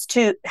needs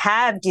to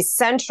have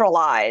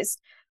decentralized,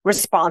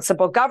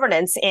 responsible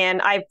governance.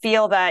 And I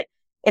feel that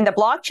in the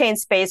blockchain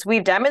space,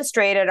 we've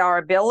demonstrated our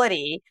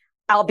ability,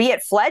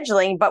 albeit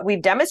fledgling, but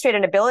we've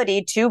demonstrated an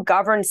ability to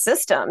govern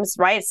systems,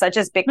 right? Such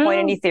as Bitcoin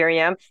and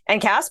Ethereum and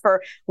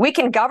Casper. We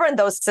can govern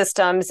those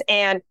systems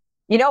and,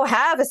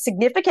 have a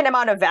significant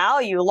amount of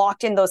value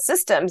locked in those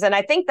systems. And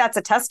I think that's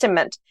a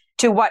testament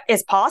to what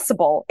is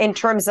possible in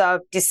terms of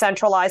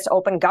decentralized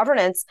open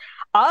governance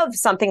of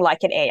something like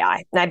an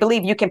AI. And I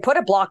believe you can put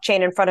a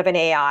blockchain in front of an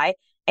AI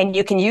and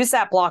you can use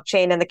that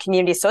blockchain and the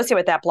community associated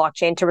with that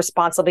blockchain to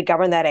responsibly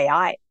govern that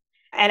AI.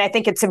 And I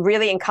think it's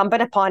really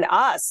incumbent upon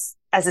us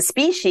as a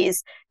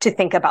species to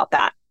think about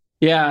that.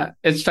 Yeah,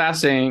 it's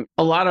fascinating.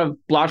 A lot of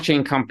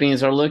blockchain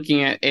companies are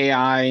looking at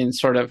AI and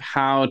sort of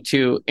how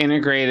to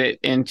integrate it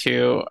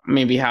into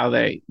maybe how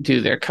they do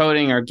their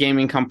coding, or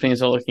gaming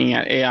companies are looking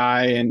at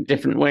AI in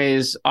different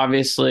ways.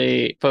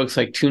 Obviously, folks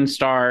like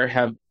Toonstar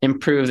have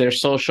improved their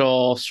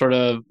social sort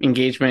of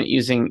engagement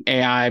using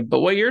AI. But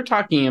what you're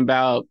talking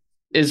about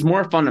is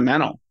more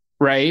fundamental,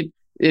 right?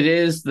 It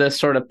is the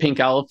sort of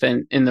pink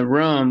elephant in the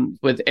room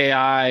with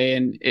AI,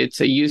 and it's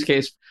a use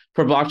case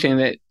for blockchain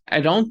that I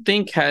don't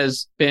think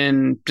has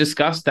been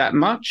discussed that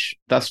much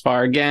thus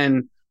far.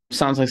 Again,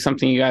 sounds like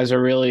something you guys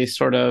are really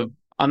sort of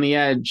on the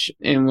edge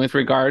in with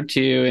regard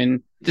to.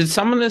 And did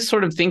some of this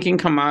sort of thinking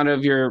come out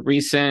of your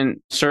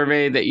recent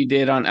survey that you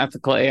did on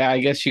ethical AI? I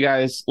guess you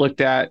guys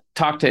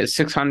talked to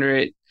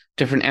 600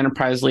 different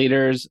enterprise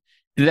leaders.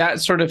 Did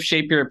that sort of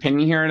shape your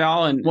opinion here at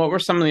all? And what were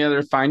some of the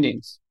other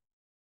findings?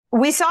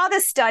 We saw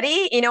this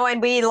study,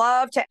 and we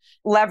love to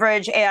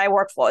leverage AI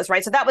workflows,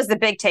 right? So that was the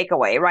big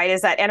takeaway, right?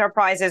 Is that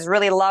enterprises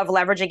really love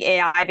leveraging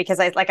AI because,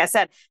 like I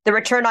said, the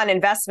return on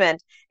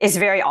investment is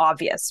very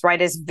obvious,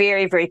 right? Is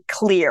very, very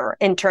clear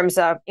in terms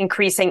of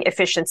increasing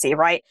efficiency,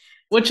 right?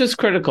 Which is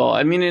critical.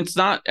 I mean, it's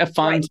not a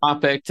fun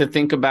topic to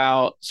think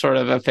about sort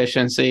of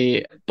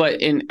efficiency,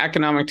 but in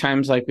economic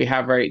times like we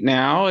have right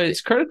now,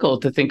 it's critical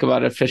to think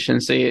about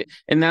efficiency.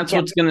 And that's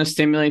what's going to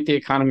stimulate the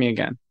economy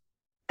again.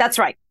 That's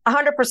right.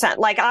 100%.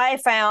 Like I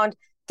found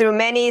through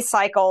many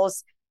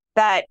cycles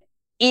that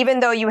even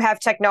though you have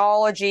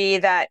technology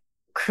that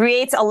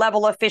creates a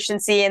level of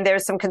efficiency. And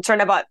there's some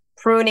concern about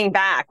pruning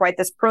back, right?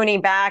 This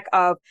pruning back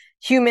of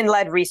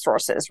human-led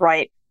resources,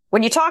 right?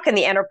 When you talk in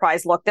the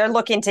enterprise, look, they're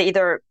looking to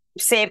either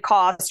save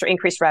costs or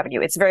increase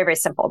revenue. It's very, very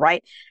simple,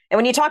 right? And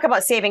when you talk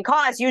about saving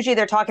costs, usually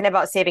they're talking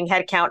about saving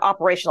headcount,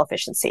 operational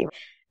efficiency.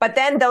 But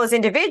then those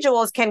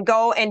individuals can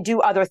go and do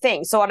other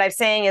things. So what I'm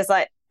saying is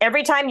that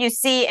every time you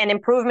see an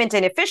improvement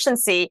in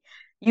efficiency,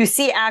 you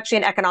see actually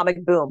an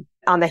economic boom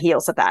on the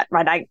heels of that,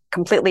 right? I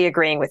completely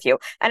agreeing with you.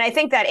 And I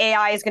think that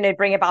AI is going to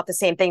bring about the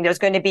same thing. There's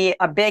going to be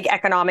a big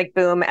economic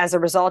boom as a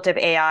result of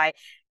AI,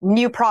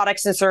 new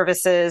products and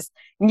services,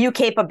 new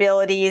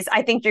capabilities.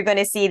 I think you're going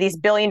to see these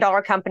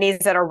billion-dollar companies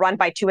that are run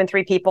by 2 and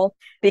 3 people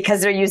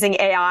because they're using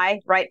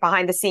AI right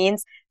behind the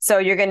scenes. So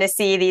you're going to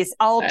see these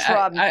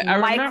ultra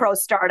micro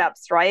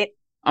startups, right?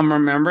 I'm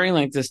remembering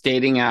like this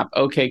dating app,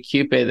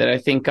 OkCupid, that I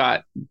think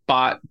got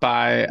bought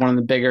by one of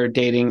the bigger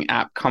dating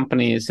app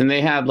companies. And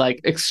they had like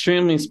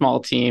extremely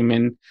small team.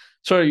 And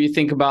sort of you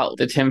think about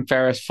the Tim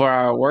Ferriss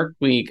 4-hour work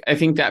week, I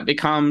think that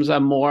becomes a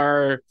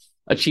more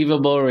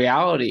achievable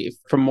reality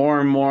for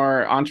more and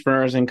more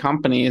entrepreneurs and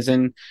companies.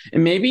 And it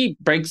maybe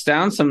breaks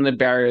down some of the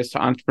barriers to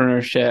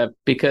entrepreneurship,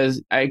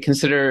 because I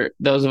consider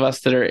those of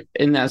us that are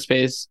in that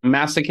space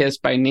masochists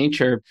by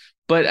nature.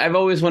 But I've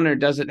always wondered,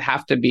 does it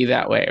have to be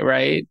that way,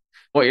 right?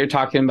 What you're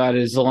talking about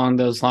is along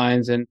those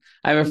lines. And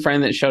I have a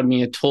friend that showed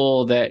me a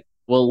tool that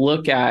will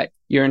look at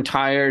your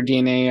entire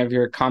DNA of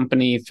your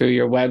company through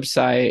your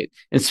website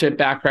and spit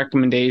back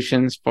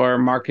recommendations for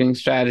marketing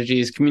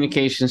strategies,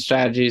 communication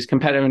strategies,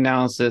 competitive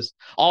analysis,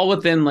 all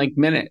within like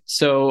minutes.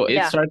 So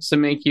it starts to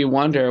make you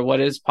wonder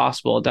what is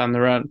possible down the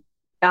road.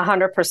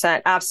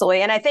 100%.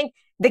 Absolutely. And I think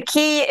the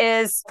key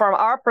is, from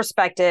our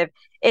perspective,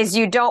 is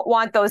you don't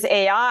want those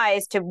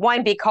AIs to,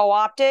 one, be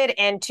co-opted,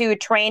 and two,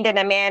 trained in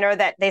a manner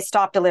that they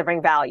stop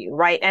delivering value,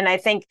 right? And I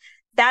think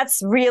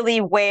that's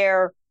really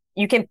where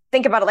you can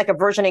think about it like a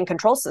versioning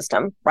control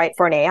system, right,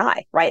 for an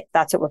AI, right?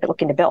 That's what we're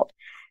looking to build.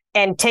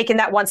 And taking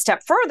that one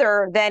step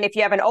further, then if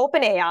you have an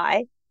open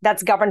AI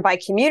that's governed by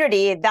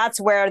community, that's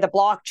where the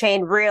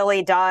blockchain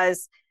really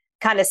does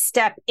kind of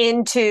step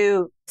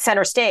into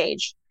center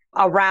stage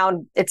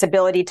around its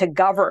ability to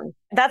govern.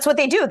 That's what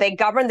they do. They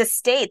govern the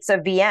states of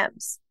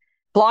VMs.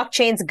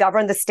 Blockchains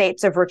govern the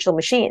states of virtual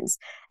machines.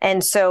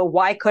 And so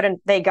why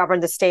couldn't they govern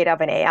the state of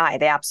an AI?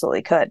 They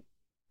absolutely could.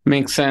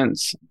 Makes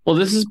sense. Well,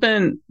 this has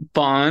been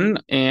fun,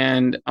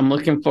 and I'm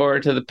looking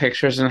forward to the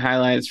pictures and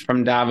highlights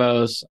from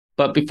Davos.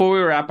 But before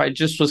we wrap, I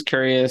just was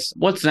curious,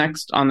 what's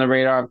next on the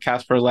radar of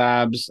Casper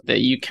Labs that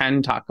you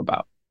can talk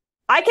about?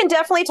 I can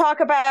definitely talk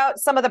about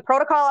some of the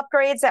protocol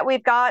upgrades that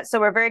we've got. So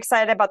we're very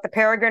excited about the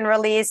Peregrine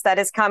release that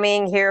is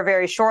coming here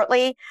very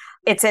shortly.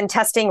 It's in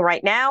testing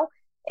right now,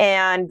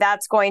 and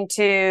that's going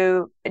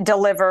to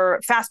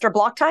deliver faster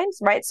block times,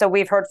 right? So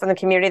we've heard from the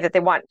community that they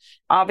want,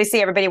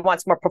 obviously everybody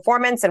wants more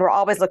performance, and we're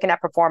always looking at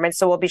performance.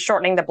 So we'll be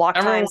shortening the block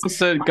Everyone times. wants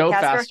to go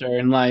Casper. faster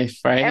in life,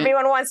 right?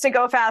 Everyone wants to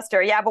go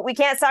faster. Yeah, but we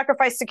can't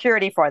sacrifice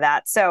security for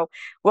that. So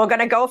we're going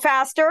to go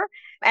faster.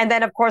 And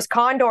then, of course,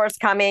 Condor is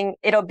coming.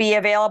 It'll be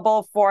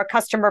available for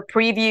customer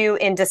preview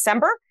in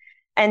December.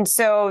 And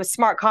so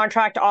smart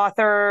contract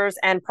authors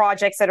and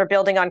projects that are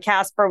building on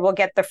Casper will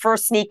get the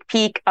first sneak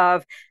peek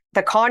of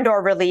the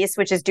Condor release,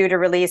 which is due to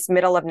release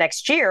middle of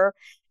next year,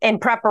 in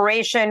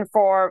preparation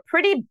for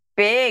pretty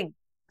big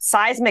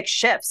seismic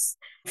shifts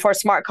for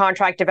smart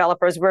contract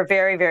developers. We're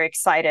very, very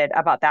excited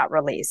about that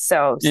release.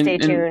 So stay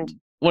tuned.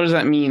 What does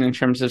that mean in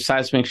terms of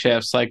seismic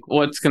shifts? Like,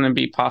 what's going to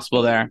be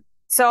possible there?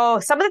 So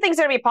some of the things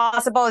that are going to be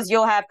possible is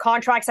you'll have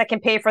contracts that can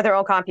pay for their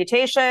own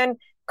computation,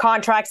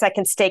 contracts that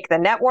can stake the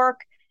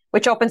network,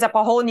 which opens up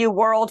a whole new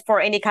world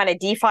for any kind of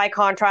DeFi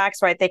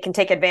contracts, right? They can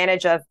take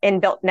advantage of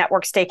inbuilt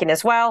network staking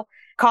as well.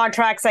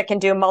 Contracts that can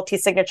do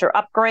multi-signature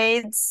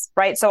upgrades,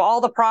 right? So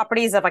all the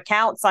properties of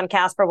accounts on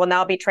Casper will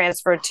now be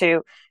transferred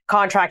to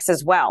contracts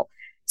as well.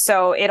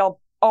 So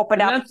it'll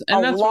open up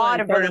a lot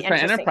of really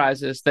interesting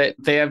enterprises, that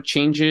they have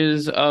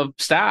changes of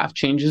staff,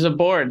 changes of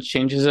boards,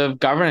 changes of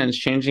governance,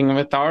 changing of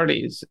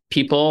authorities.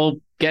 People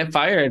get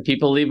fired,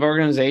 people leave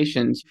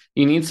organizations.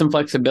 You need some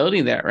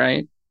flexibility there,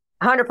 right?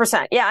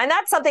 100%. Yeah. And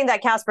that's something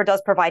that Casper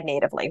does provide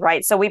natively,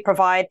 right? So we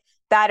provide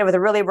that with a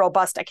really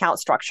robust account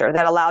structure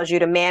that allows you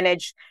to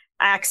manage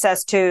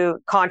access to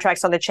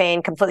contracts on the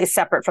chain completely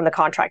separate from the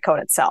contract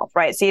code itself,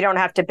 right? So you don't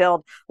have to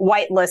build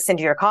whitelists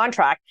into your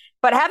contract.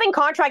 But having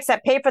contracts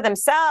that pay for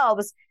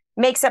themselves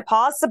makes it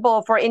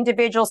possible for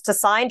individuals to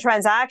sign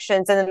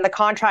transactions, and then the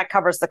contract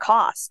covers the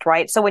cost,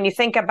 right? So when you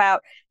think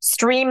about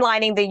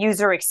streamlining the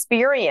user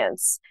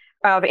experience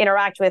of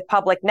interacting with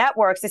public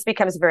networks, this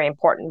becomes very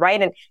important,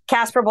 right? And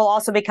Casper will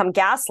also become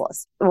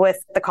gasless with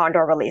the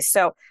Condor release.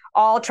 So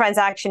all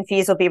transaction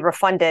fees will be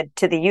refunded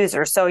to the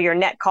user. So your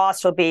net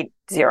cost will be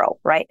zero,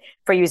 right,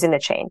 for using the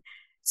chain.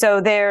 So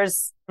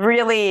there's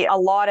really a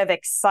lot of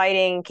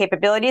exciting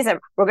capabilities, and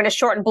we're going to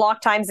shorten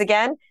block times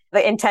again.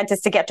 The intent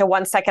is to get to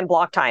 1 second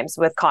block times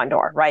with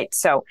Condor, right?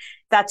 So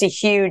that's a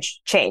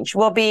huge change.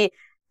 We'll be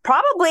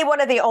probably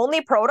one of the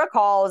only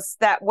protocols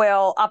that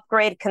will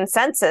upgrade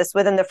consensus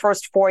within the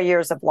first 4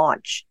 years of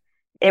launch.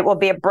 it will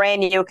be a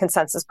brand new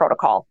consensus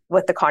protocol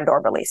with the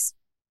Condor release.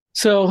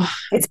 So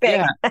it's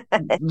big. Yeah,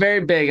 very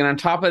big. And on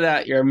top of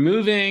that, you're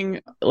moving.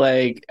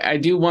 Like, I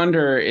do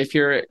wonder if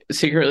you're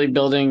secretly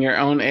building your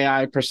own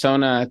AI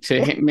persona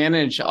to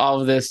manage all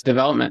of this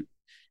development.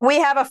 We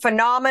have a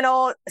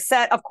phenomenal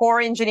set of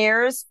core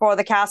engineers for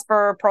the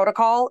Casper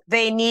protocol.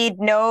 They need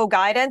no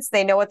guidance.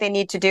 They know what they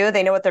need to do.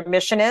 They know what their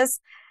mission is,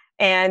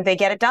 and they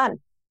get it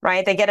done,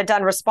 right? They get it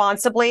done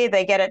responsibly.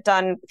 They get it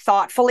done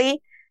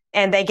thoughtfully,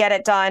 and they get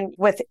it done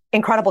with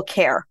incredible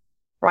care.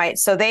 Right.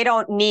 So they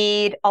don't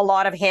need a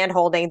lot of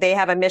hand-holding. They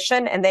have a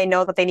mission and they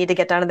know that they need to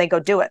get done and they go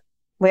do it.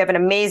 We have an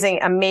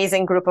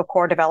amazing group of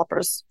core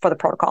developers for the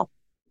protocol.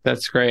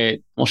 That's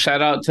great. Well,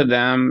 shout out to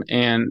them.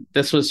 And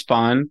this was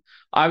fun.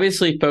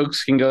 Obviously,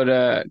 folks can go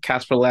to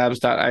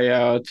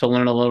casperlabs.io to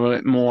learn a little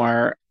bit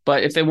more.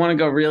 But if they want to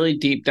go really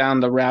deep down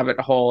the rabbit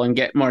hole and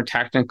get more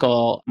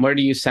technical, where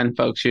do you send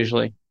folks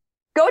usually?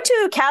 Go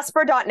to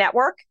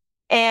casper.network.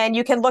 And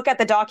you can look at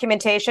the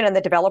documentation and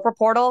the developer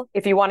portal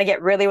if you want to get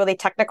really, really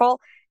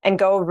technical and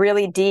go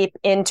really deep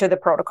into the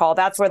protocol.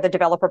 That's where the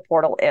developer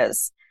portal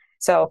is.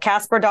 So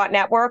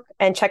casper.network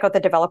and check out the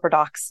developer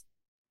docs.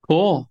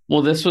 Cool.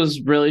 Well, this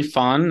was really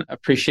fun.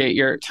 Appreciate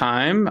your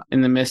time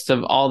in the midst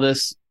of all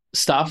this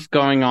stuff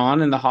going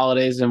on in the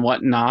holidays and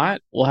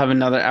whatnot. We'll have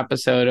another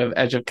episode of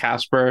Edge of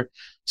Casper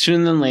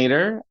sooner than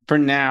later. For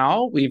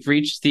now, we've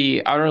reached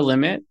the outer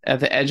limit at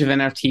the edge of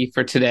NFT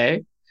for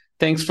today.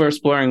 Thanks for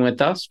exploring with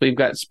us. We've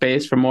got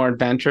space for more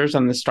adventures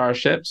on the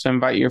Starship, so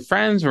invite your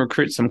friends and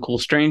recruit some cool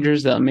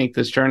strangers that'll make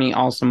this journey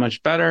all so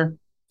much better.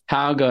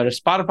 How? Go to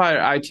Spotify or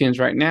iTunes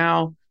right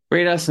now,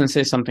 rate us and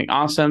say something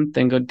awesome,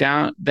 then go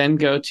to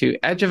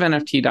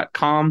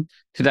edgeofnft.com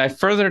to dive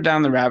further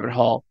down the rabbit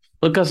hole.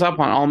 Look us up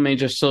on all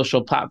major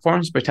social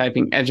platforms by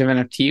typing Edge of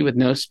NFT with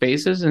no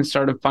spaces and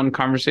start a fun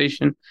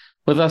conversation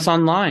with us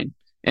online.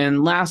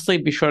 And lastly,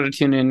 be sure to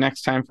tune in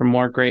next time for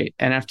more great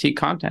NFT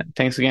content.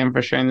 Thanks again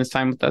for sharing this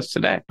time with us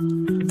today.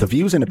 The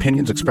views and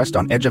opinions expressed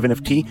on Edge of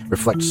NFT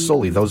reflect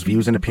solely those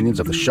views and opinions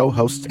of the show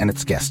hosts and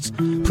its guests.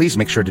 Please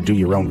make sure to do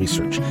your own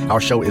research. Our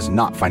show is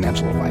not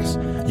financial advice.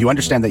 You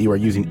understand that you are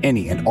using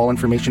any and all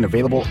information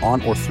available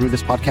on or through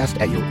this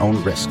podcast at your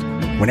own risk.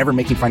 Whenever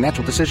making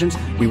financial decisions,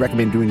 we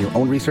recommend doing your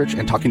own research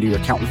and talking to your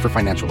accountant for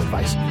financial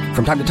advice.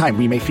 From time to time,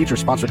 we may feature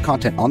sponsored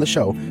content on the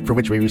show for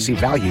which we receive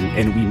value,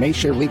 and we may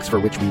share links for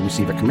which we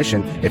receive a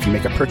commission if you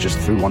make a purchase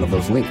through one of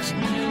those links.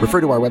 Refer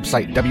to our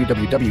website,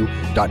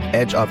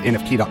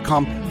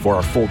 www.edgeofnft.com, for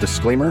our full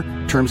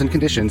disclaimer, terms and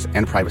conditions,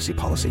 and privacy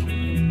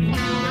policy.